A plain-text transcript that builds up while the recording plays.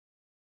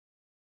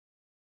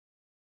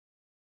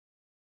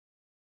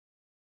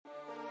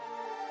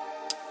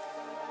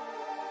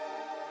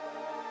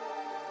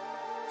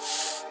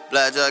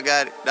Black Jug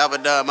got it. Dapper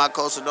Dub, my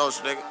Costa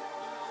Nostra, nigga.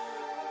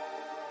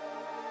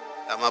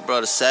 Got my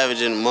brother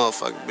Savage in the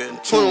motherfucking building.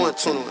 21.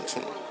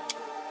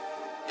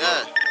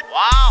 Yeah.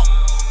 Wow.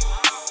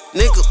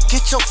 Nigga,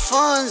 get your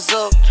funds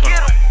up.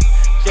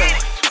 Yeah.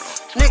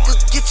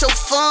 Nigga, get your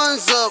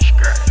funds up.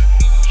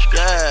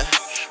 Yeah.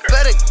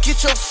 Better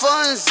get your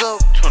funds up.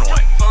 21.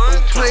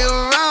 Don't play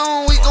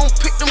around, we gon'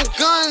 pick them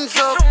guns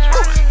up.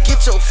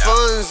 Get your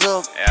funds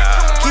up.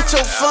 Get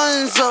your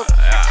funds up.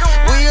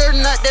 We are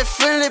not that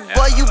friendly,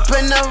 boy, you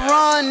better not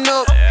run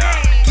up.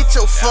 Get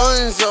your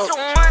funds up.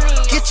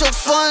 Get your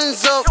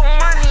funds up.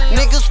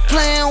 Niggas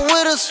playing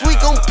with us, we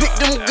gon' pick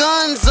them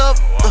guns up.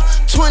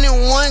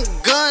 21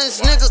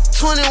 guns, nigga,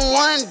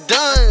 21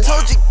 done.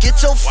 Told you,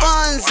 get your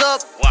funds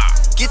up.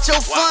 Get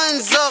your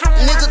funds up,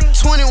 nigga,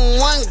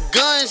 21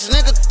 guns,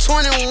 nigga,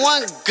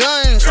 21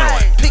 guns.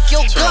 Pick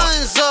your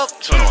guns up.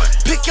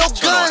 Pick your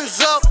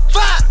guns up.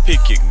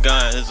 Pick your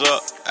guns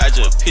up. I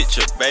just picked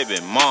your baby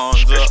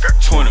moms up.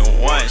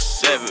 21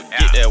 Savage,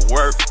 get that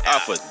work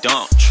off a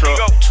dump truck.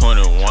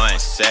 21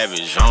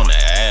 Savage on the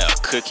air,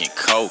 cooking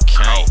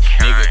cocaine.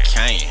 Nigga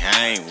can't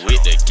hang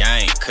with the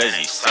gang, cause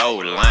he so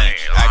lame.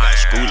 I got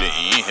Skooly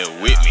in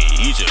here with me,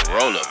 he just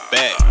roll a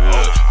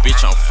backwood.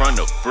 Bitch, I'm from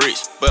the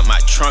bricks, but my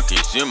trunk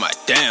is in my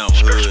damn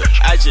hood.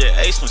 I just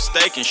ate some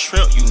steak and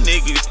shrimp, you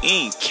niggas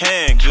ain't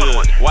canned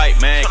good.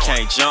 White man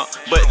can't jump,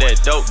 but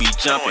that dope be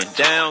jumping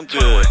down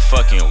good.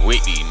 Fucking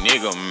with these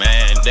nigga,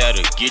 man,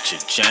 that'll get you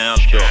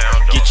jammed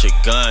up. Get your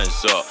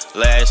guns up,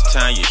 last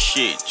time your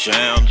shit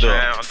jammed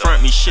up.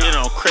 Front me shit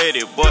on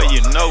credit, boy,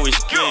 you know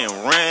it's getting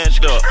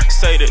rammed up.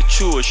 Say that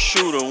you a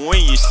shooter when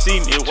you see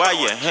me, why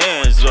your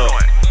hands up?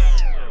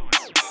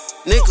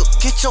 Nigga,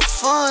 get your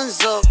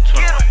funds up.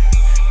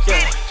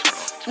 Yeah.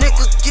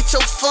 Nigga, get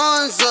your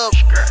funds up.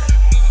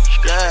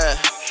 Yeah.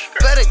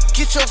 Better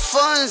get your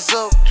funds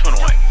up.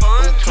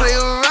 Don't play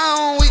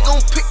around, we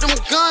gon' pick them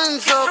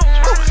guns up.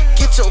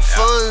 Get your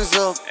funds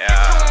up.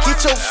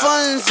 Get your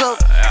funds up.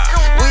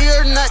 We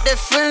are not that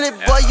friendly,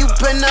 boy, you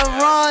better not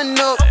run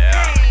up.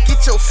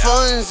 Get your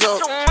funds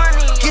up.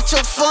 Get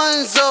your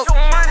funds up.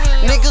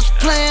 Niggas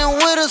playing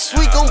with us,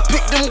 we gon'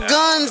 pick them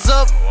guns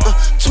up.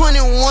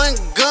 21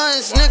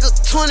 guns, nigga,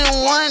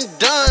 21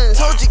 done.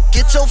 Told you,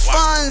 get your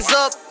funds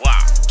up.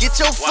 Get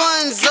your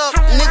funds up,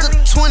 nigga,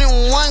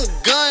 21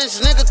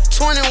 guns, nigga,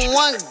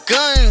 21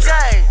 guns.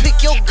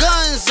 Pick your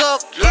guns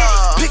up,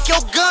 pick your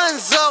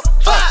guns up.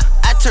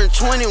 I turned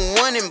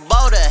 21 and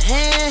bought a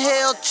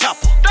handheld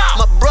chopper.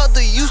 My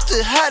brother used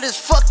to hide his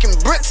fucking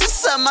bricks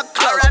inside my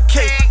closet.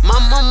 My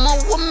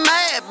mama was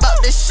mad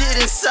about that shit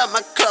inside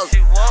my closet,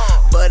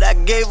 but I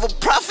gave a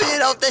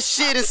profit off that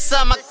shit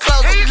inside my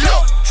closet.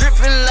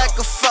 Dripping like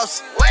a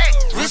faucet,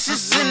 this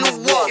is in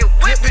the water.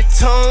 Dipping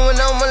tongue when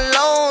I'm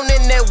alone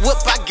in that whip,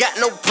 I got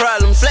no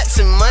problem.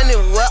 Flexing money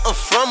where I'm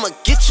from,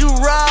 get you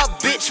robbed,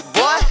 bitch,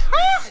 boy.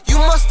 You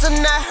musta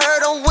not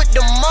heard I'm with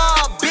the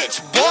mob, bitch,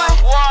 boy.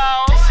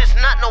 This is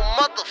not no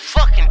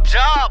motherfucking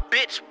job,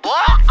 bitch, boy.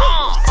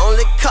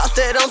 Only cop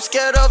that I'm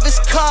scared of is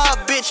car,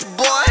 bitch,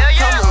 boy.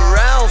 Come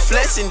around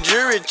flexing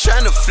jury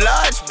trying to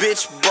floss,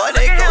 bitch, boy.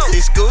 They gon' say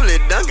Skooly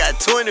done got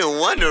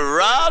 21 to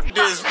rob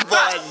this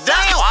boy.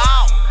 Damn.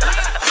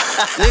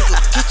 Nigga,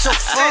 get your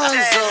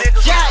funds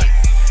up. Yeah.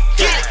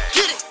 Get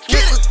it.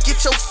 Nigga, get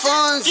your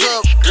funds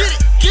up. Get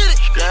it.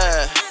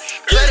 Yeah.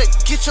 Better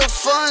get your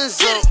funds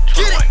up.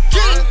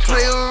 Don't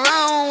play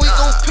around, we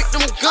gon' pick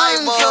them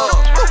guns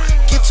up.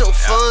 Get your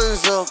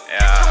funds up.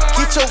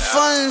 Get your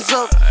funds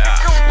up.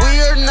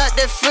 We are not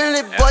that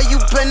friendly, boy, you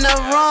better not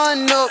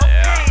run up.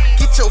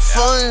 Get your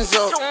funds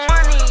up.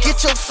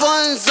 Get your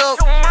funds up.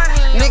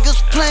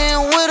 Niggas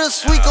playing with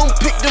us, we gon'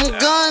 pick them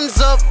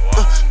guns up.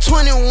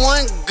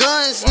 21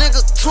 guns,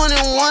 nigga,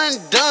 21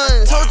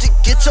 done. Told you,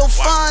 get your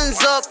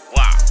funds up.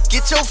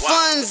 Get your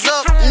funds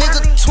up,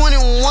 nigga,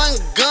 21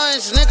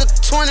 guns, nigga,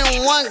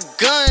 21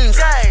 guns.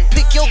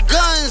 Pick your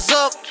guns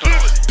up.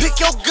 Pick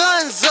your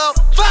guns up.